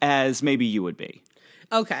life as maybe you would be.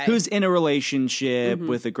 Okay. Who's in a relationship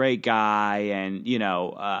with a great guy, and you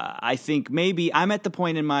know, I think maybe I'm at the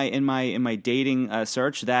point in my dating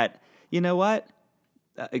search that you know what,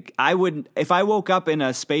 I would if I woke up in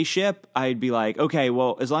a spaceship, I'd be like, okay,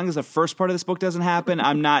 well, as long as the first part of this book doesn't happen,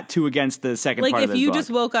 I'm not too against the second part of this book. Like if you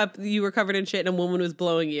just woke up, you were covered in shit, and a woman was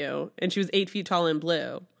blowing you, and she was 8 feet tall and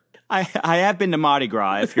blue. I have been to Mardi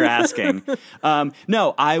Gras, if you're asking.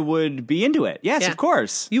 No, I would be into it. Yes, Yeah. of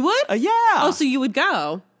course. You would? Yeah. Oh, so you would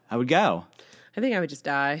go? I would go. I think I would just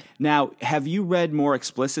die. Now, have you read more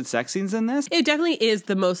explicit sex scenes than this? It definitely is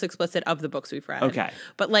the most explicit of the books we've read. Okay.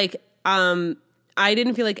 But like, I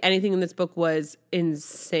didn't feel like anything in this book was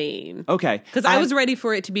insane. Okay. Because I was ready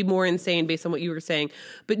for it to be more insane based on what you were saying.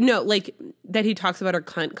 But no, like that he talks about her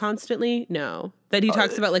cunt constantly. No. That he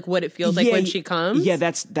talks about like what it feels like when she comes. Yeah,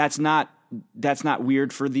 that's not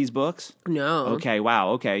weird for these books. No. Okay. Wow.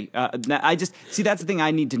 Okay. I just see that's the thing.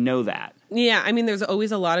 I need to know that. Yeah. I mean, there's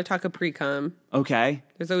always a lot of talk of pre-cum. Okay.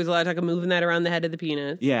 There's always a lot of talk of moving that around the head of the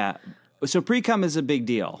penis. Yeah. So pre-cum is a big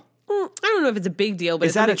deal. I don't know if it's a big deal, but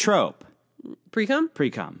Is that a trope? Pre-cum?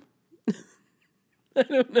 Pre-cum. I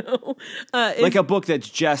don't know. Like a book that's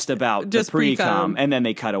just about Just the pre-cum, pre-cum. and then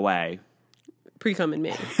they cut away. Pre-cum and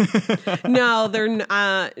me. No, they're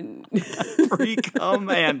not. Pre-cum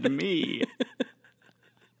and me.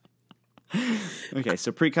 Okay,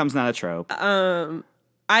 so pre-cum's not a trope.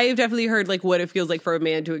 I've definitely heard like what it feels like for a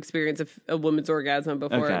man to experience a woman's orgasm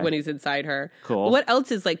before Okay. when he's inside her. Cool. What else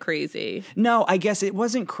is like crazy? No, I guess it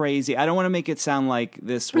wasn't crazy. I don't want to make it sound like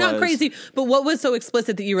this was... Not crazy, but what was so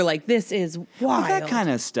explicit that you were like, this is wild? That kind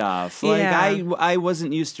of stuff. Like, Yeah. I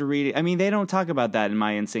wasn't used to reading... I mean, they don't talk about that in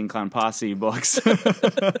my Insane Clown Posse books.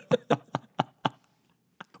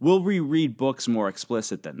 Will we read books more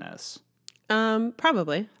explicit than this?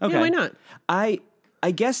 Probably. Okay. Yeah, why not? I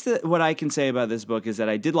guess that what I can say about this book is that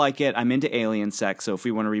I did like it. I'm into alien sex, so if we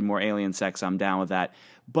want to read more alien sex, I'm down with that.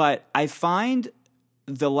 But I find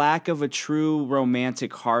the lack of a true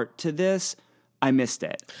romantic heart to this, I missed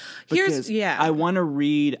it. Because I want to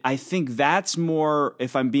read, I think that's more,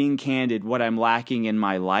 if I'm being candid, what I'm lacking in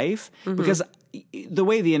my life. Because the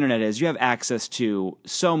way the internet is, you have access to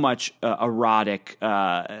so much erotic,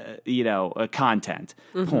 content,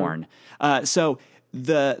 porn. So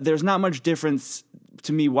there's not much difference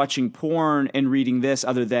to me watching porn and reading this,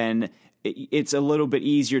 other than it's a little bit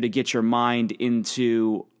easier to get your mind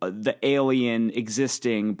into the alien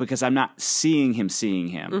existing because I'm not seeing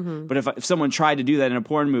him. But if someone tried to do that in a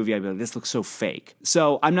porn movie, I'd be like, this looks so fake.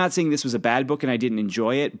 So I'm not saying this was a bad book and I didn't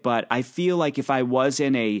enjoy it, but I feel like if I was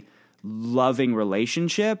in a loving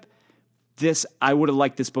relationship, I would have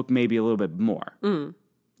liked this book maybe a little bit more.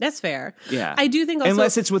 That's fair. Yeah. I do think also...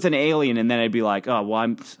 Unless it's with an alien, and then I'd be like, oh,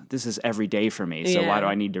 well, this is every day for me, so why do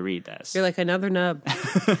I need to read this? You're like, another nub.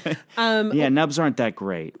 Yeah, nubs aren't that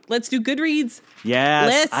great. Let's do Goodreads.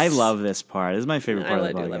 Yes, Lists. I love this part. This is my favorite part of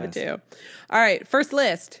the podcast. I love it too. All right, first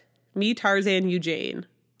list. Me, Tarzan, you, Jane.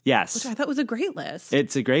 Yes. Which I thought was a great list.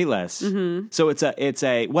 It's a great list. So it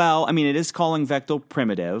is calling Vectel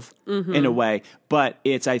primitive in a way, but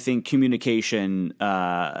it's, I think, communication,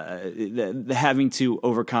 the having to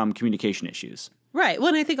overcome communication issues. Right. Well,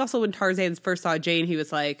 and I think also when Tarzan first saw Jane, he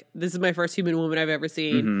was like, this is my first human woman I've ever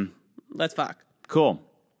seen. Let's fuck. Cool.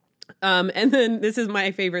 And then this is my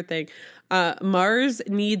favorite thing. Mars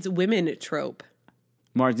needs women trope.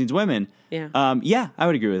 Mars needs women. Yeah. Yeah, I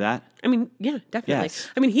would agree with that. I mean, yeah, definitely. Yes.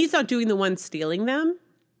 I mean, he's not doing the one stealing them.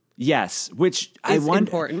 Yes, which Is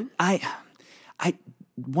important. I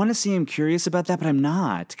want to see him curious about that, but I'm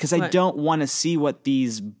not, because I don't want to see what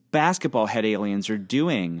these basketball head aliens are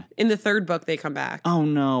doing. In the third book, they come back. Oh,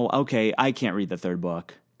 no. Okay, I can't read the third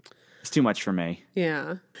book. It's too much for me.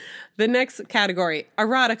 Yeah. The next category,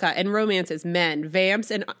 erotica and romances, men, vamps,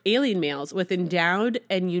 and alien males with endowed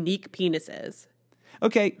and unique penises.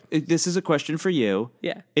 Okay, this is a question for you.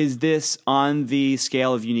 Yeah. Is this on the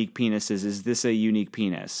scale of unique penises? Is this a unique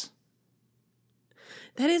penis?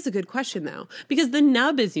 That is a good question, though, because the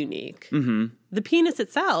nub is unique. The penis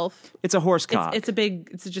itself, It's a horse cock. it's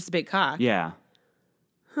just a big cock. Yeah.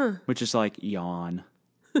 Which is like yawn.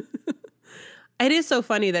 It is so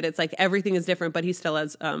funny that it's like everything is different, but he still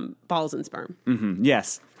has balls and sperm.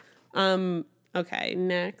 Yes. Okay,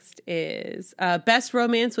 next is best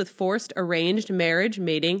romance with forced arranged marriage,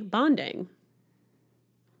 mating, bonding.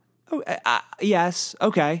 Oh, yes.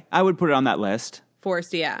 Okay, I would put it on that list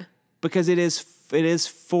Forced, yeah. because it is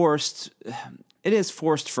forced. It is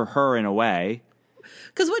forced for her in a way.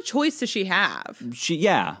 Because what choice does she have?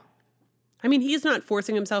 Yeah. I mean, he's not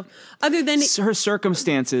forcing himself other than... Her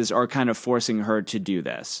circumstances are kind of forcing her to do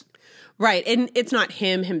this. Right, and it's not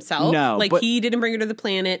him himself. No, like, but- he didn't bring her to the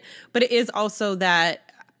planet, but it is also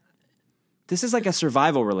that... This is like a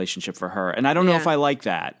survival relationship for her, and I don't know if I like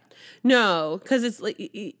that. No, because it's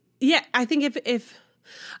like... Yeah, I think if...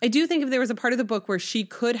 I do think if there was a part of the book where she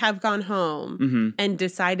could have gone home and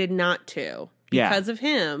decided not to because of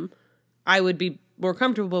him, I would be more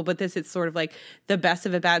comfortable, but this is sort of like the best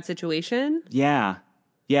of a bad situation. Yeah.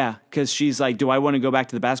 Yeah, because she's like, do I want to go back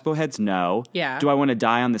to the basketball heads? No. Yeah. Do I want to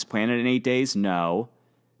die on this planet in 8 days? No.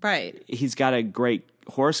 Right. He's got a great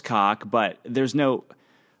horse cock, but there's no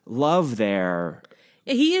love there.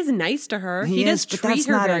 He is nice to her. He does treat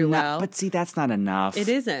her very well. But see, that's not enough. It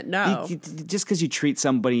isn't, no. Just because you treat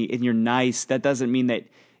somebody and you're nice, that doesn't mean that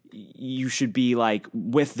you should be like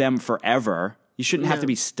with them forever. You shouldn't have to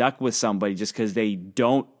be stuck with somebody just because they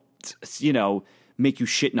don't, make you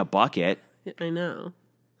shit in a bucket. I know.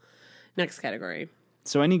 Next category.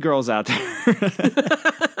 So any girls out there,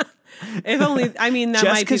 if only, I mean, that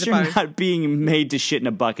just might be because the you're part. not being made to shit in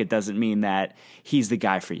a bucket doesn't mean that he's the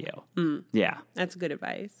guy for you. Yeah. That's good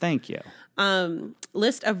advice. Thank you.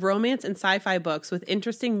 List of romance and sci-fi books with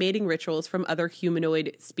interesting mating rituals from other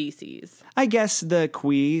humanoid species. I guess the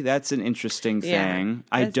Quee, that's an interesting thing.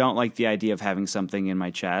 I don't like the idea of having something in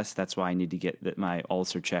my chest. That's why I need to get my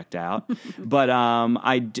ulcer checked out. But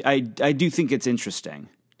I do think it's interesting.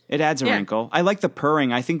 It adds a wrinkle. I like the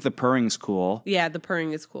purring. I think the purring's cool. Yeah, the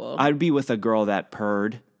purring is cool. I'd be with a girl that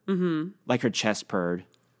purred. Like her chest purred.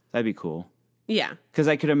 That'd be cool. Yeah. Because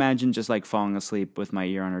I could imagine just like falling asleep with my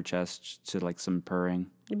ear on her chest to like some purring.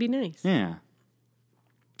 It'd be nice. Yeah.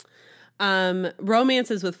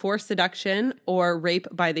 Romances with forced seduction or rape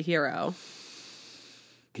by the hero.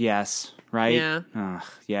 Yes. Right? Yeah.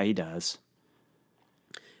 Yeah, he does.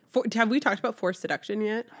 Have we talked about forced seduction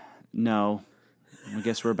yet? No. I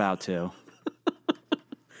guess we're about to.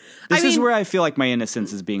 This is where I feel like my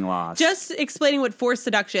innocence is being lost. Just explaining what forced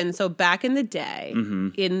seduction. So back in the day,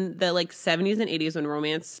 in the like 70s and 80s when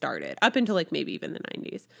romance started, up until like maybe even the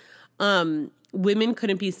 90s, women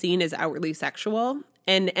couldn't be seen as outwardly sexual.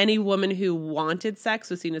 and any woman who wanted sex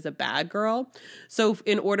was seen as a bad girl. So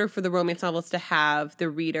in order for the romance novels to have the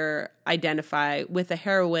reader identify with the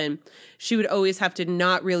heroine, she would always have to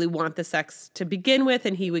not really want the sex to begin with,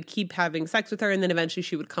 and he would keep having sex with her, and then eventually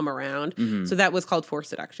she would come around. So that was called forced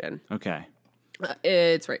seduction. Okay.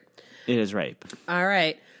 It's rape. It is rape. All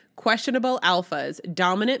right. Questionable alphas.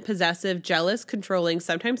 Dominant, possessive, jealous, controlling,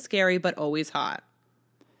 sometimes scary, but always hot.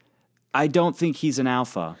 I don't think he's an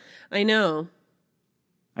alpha. I know.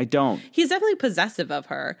 I don't. He's definitely possessive of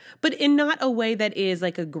her, but in not a way that is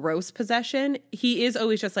like a gross possession. He is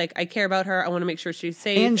always just like, I care about her. I want to make sure she's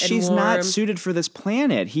safe And she's warm. not suited for this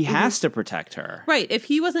planet. He has to protect her. Right. If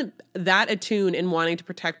he wasn't that attuned in wanting to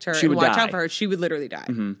protect her She and would watch die. out for her, she would literally die.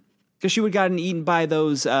 Because she would have gotten eaten by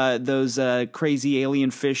those crazy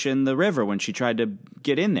alien fish in the river when she tried to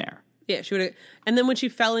get in there. Yeah, she would have. And then when she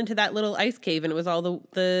fell into that little ice cave and it was all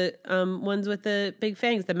the ones with the big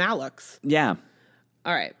fangs, the Maluks. Yeah.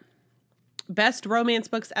 All right. Best romance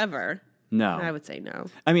books ever. No. I would say no.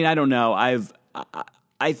 I mean, I don't know.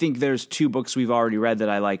 I think there's 2 books we've already read that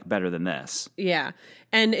I like better than this. Yeah.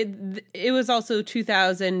 And it was also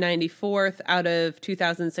 2,094th out of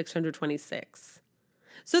 2,626.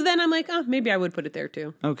 So then I'm like, oh, maybe I would put it there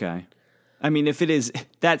too. Okay. I mean, if it is,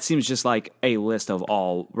 that seems just like a list of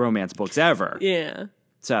all romance books ever. Yeah.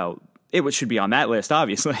 So it should be on that list,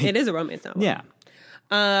 obviously. It is a romance novel. Yeah.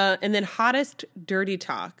 And then hottest dirty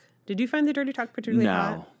talk. Did you find the dirty talk particularly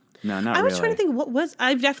hot? No, not really. I was trying to think,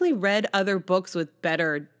 I've definitely read other books with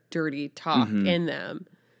better dirty talk in them.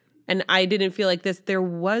 And I didn't feel like there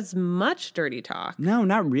was much dirty talk. No,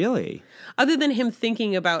 not really. Other than him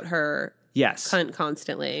thinking about her Yes.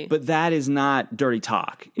 constantly. But that is not dirty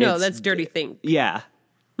talk. No, It's- that's dirty think. Yeah.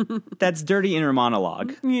 That's dirty inner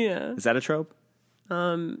monologue. Yeah. Is that a trope?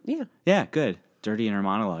 Yeah. Yeah, good. Dirty inner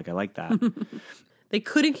monologue. I like that. They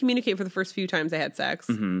couldn't communicate for the first few times they had sex.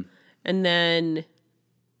 And then,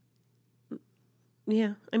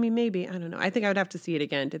 yeah, I mean, maybe. I don't know. I think I would have to see it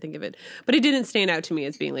again to think of it. But it didn't stand out to me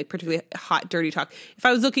as being like particularly hot, dirty talk. If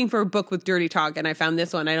I was looking for a book with dirty talk and I found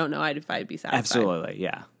this one, I don't know if I'd be satisfied. Absolutely,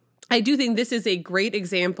 yeah. I do think this is a great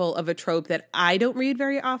example of a trope that I don't read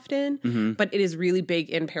very often, but it is really big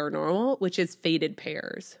in paranormal, which is fated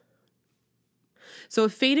pairs. So a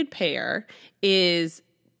fated pair is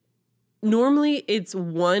normally it's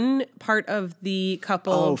one part of the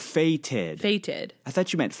couple. Oh, fated. Fated. I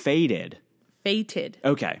thought you meant faded. Fated.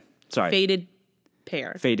 Okay, sorry. Fated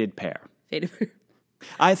pair. Faded pair. Fated pair.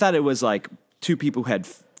 I thought it was like 2 people who had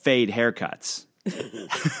fade haircuts.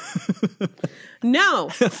 No.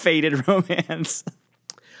 Faded romance.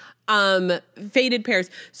 Fated pairs.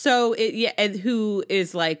 So and who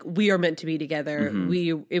is like, we are meant to be together.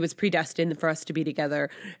 It was predestined for us to be together.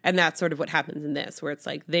 And that's sort of what happens in this, where it's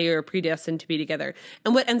like they are predestined to be together.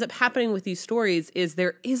 And what ends up happening with these stories is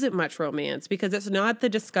there isn't much romance because it's not the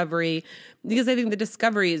discovery, because I think the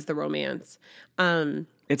discovery is the romance.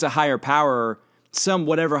 It's a higher power,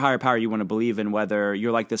 whatever higher power you want to believe in, whether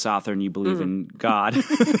you're like this author and you believe in God.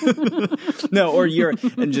 No, or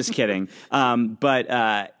I'm just kidding.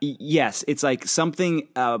 But yes, it's like something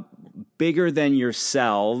bigger than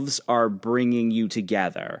yourselves are bringing you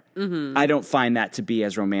together. I don't find that to be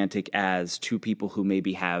as romantic as 2 people who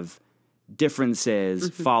maybe have differences,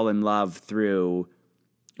 fall in love through...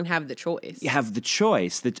 And have the choice. You have the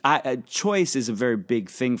choice. Choice is a very big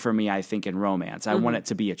thing for me, I think, in romance. I want it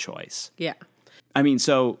to be a choice. Yeah. I mean,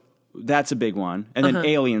 so that's a big one, and then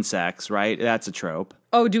alien sex, right? That's a trope.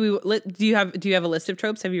 Oh, do you have a list of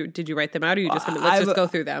tropes? Did you write them out, or you just let's just go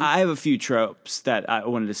through them? I have a few tropes that I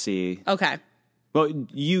wanted to see. Okay. Well,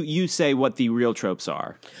 you say what the real tropes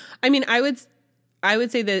are. I mean, I would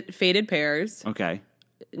say that fated pairs, Okay.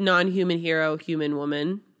 non-human hero, human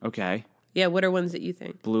woman. Okay. Yeah, what are ones that you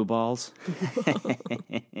think? Blue balls.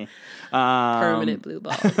 Permanent blue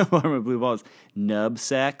balls. Permanent blue balls. Nub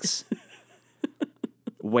sex.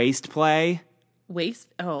 Waist play. Waist?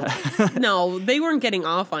 Oh. No, they weren't getting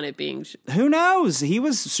off on it being... Who knows? He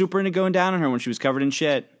was super into going down on her when she was covered in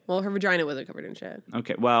shit. Well, her vagina wasn't covered in shit.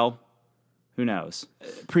 Okay, well, who knows?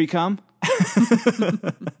 Pre-cum?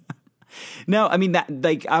 No, I mean, that.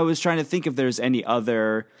 Like, I was trying to think if there's any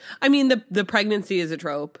other... I mean, the pregnancy is a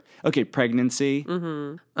trope. Okay, pregnancy.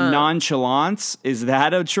 Nonchalance, is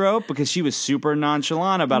that a trope? Because she was super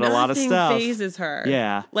nonchalant about a lot of stuff. Nothing phases her.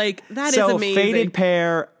 Yeah. Like, that is so amazing. Fated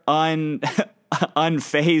pair, unfazed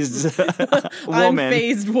woman.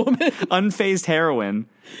 Unfazed woman. Unfazed heroine.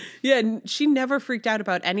 Yeah, she never freaked out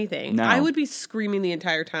about anything. No. I would be screaming the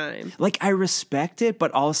entire time. Like, I respect it,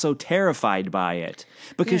 but also terrified by it.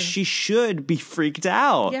 Because she should be freaked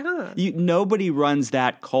out. Yeah. Nobody runs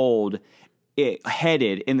that cold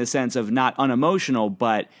headed in the sense of not unemotional,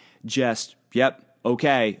 but just, yep,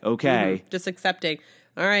 okay. Just accepting.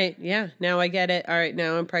 All right, yeah, now I get it. All right,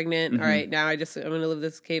 now I'm pregnant. All right, now I'm going to live in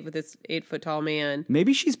this cave with this 8-foot tall man.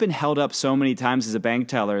 Maybe she's been held up so many times as a bank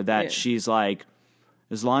teller that she's like,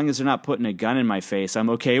 as long as they're not putting a gun in my face, I'm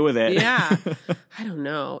okay with it. Yeah, I don't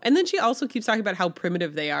know. And then she also keeps talking about how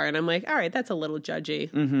primitive they are, and I'm like, all right, that's a little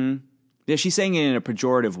judgy. Mm-hmm. Yeah, she's saying it in a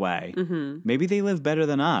pejorative way. Mm-hmm. Maybe they live better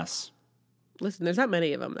than us. Listen, there's not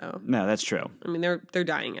many of them, though. No, that's true. I mean, they're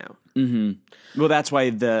dying out. Mm-hmm. Well, that's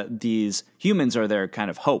why these humans are their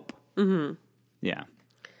kind of hope. Mm-hmm. Yeah.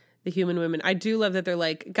 The human women. I do love that they're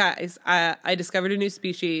like, guys, I discovered a new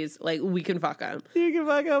species. Like, we can fuck them. You can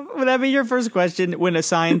fuck them. Would that be your first question when a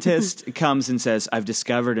scientist comes and says, I've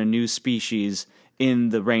discovered a new species in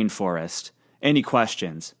the rainforest? Any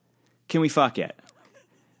questions? Can we fuck it?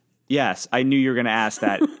 Yes, I knew you were going to ask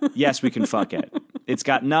that. Yes, we can fuck it. It's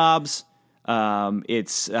got knobs.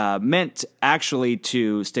 It's meant actually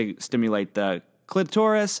to stimulate the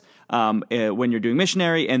clitoris when you're doing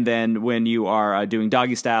missionary, and then when you are doing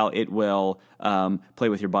doggy style, it will play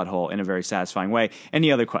with your butthole in a very satisfying way. Any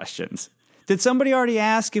other questions? Did somebody already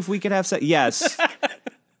ask if we could have sex? Yes.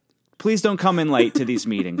 Please don't come in late to these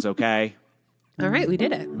meetings, okay? All right, we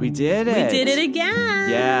did it. We did it. We did it again.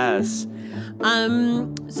 Yes.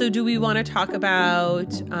 So do we want to talk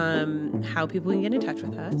about how people can get in touch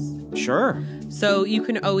with us? Sure. So you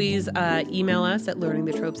can always email us at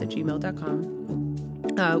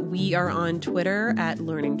learningthetropes@gmail.com. We are on Twitter at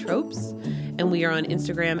learningtropes, and we are on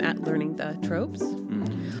Instagram at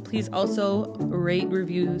learningthetropes. Please also rate,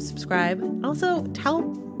 review, subscribe. Also,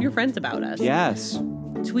 tell your friends about us. Yes.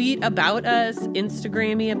 Tweet about us,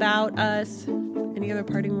 Instagram-y about us. Any other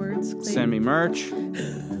parting words, Clayton? Send me merch.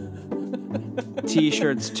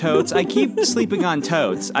 T-shirts, totes. I keep sleeping on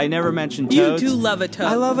totes. I never mentioned totes. You do love a tote.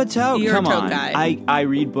 I love a tote. You're Come a tote on. guy. I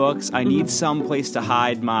read books. I need some place to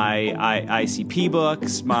hide my ICP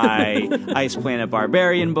books, my Ice Planet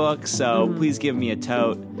Barbarian books. So please give me a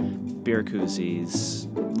tote, beer koozies,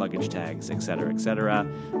 luggage tags, etc., etc.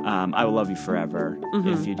 I will love you forever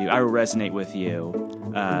if you do. I will resonate with you.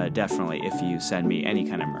 Definitely if you send me any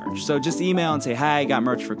kind of merch. So just email and say, hi, I got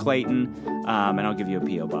merch for Clayton, and I'll give you a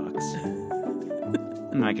P.O. box.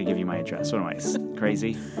 And I could give you my address. What am I,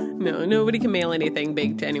 crazy? No, nobody can mail anything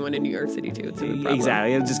big to anyone in New York City, too. It's a big problem.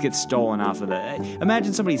 Exactly. It'll just get stolen off of the...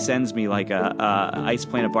 Imagine somebody sends me like a Ice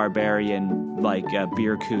Planet Barbarian like a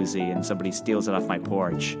beer koozie and somebody steals it off my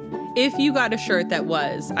porch. If you got a shirt that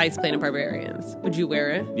was Ice Planet Barbarians, would you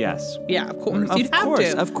wear it? Yes. Yeah, of course. You'd have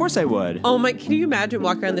to. Of course I would. Oh my, can you imagine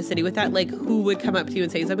walking around the city with that? Like, who would come up to you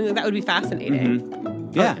and say something like that? Would be fascinating.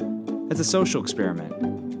 Yeah. That's a social experiment.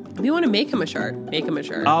 If you want to make him a shirt, make him a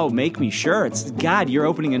shirt. Oh, make me shirts. God, you're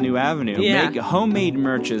opening a new avenue. Yeah. Homemade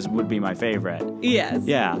merches would be my favorite. Yes.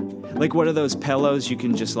 Yeah. Like, what are those pillows you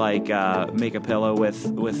can just, like, make a pillow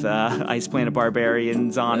with Ice Planet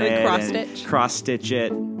Barbarians on Like it? cross-stitch? Cross-stitch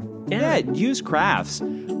it. Yeah. Use crafts.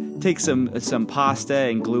 Take some pasta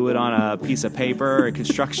and glue it on a piece of paper, or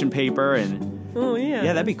construction paper, and... Oh, yeah.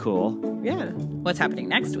 Yeah, that'd be cool. Yeah. What's happening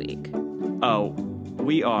next week? Oh,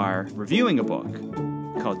 we are reviewing a book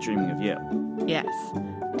called Dreaming of You. Yes.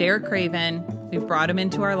 Derek Craven. We've brought him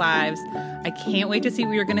into our lives. I can't wait to see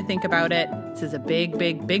what you're going to think about it. This is a big,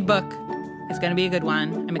 big, big book. It's going to be a good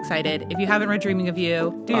one. I'm excited. If you haven't read Dreaming of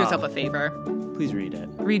You, do yourself a favor. Please read it.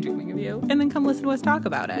 Read Dreaming of You, and then come listen to us talk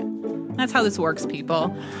about it. That's how this works,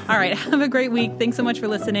 people. All right. Have a great week. Thanks so much for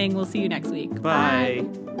listening. We'll see you next week. Bye.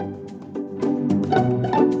 Bye.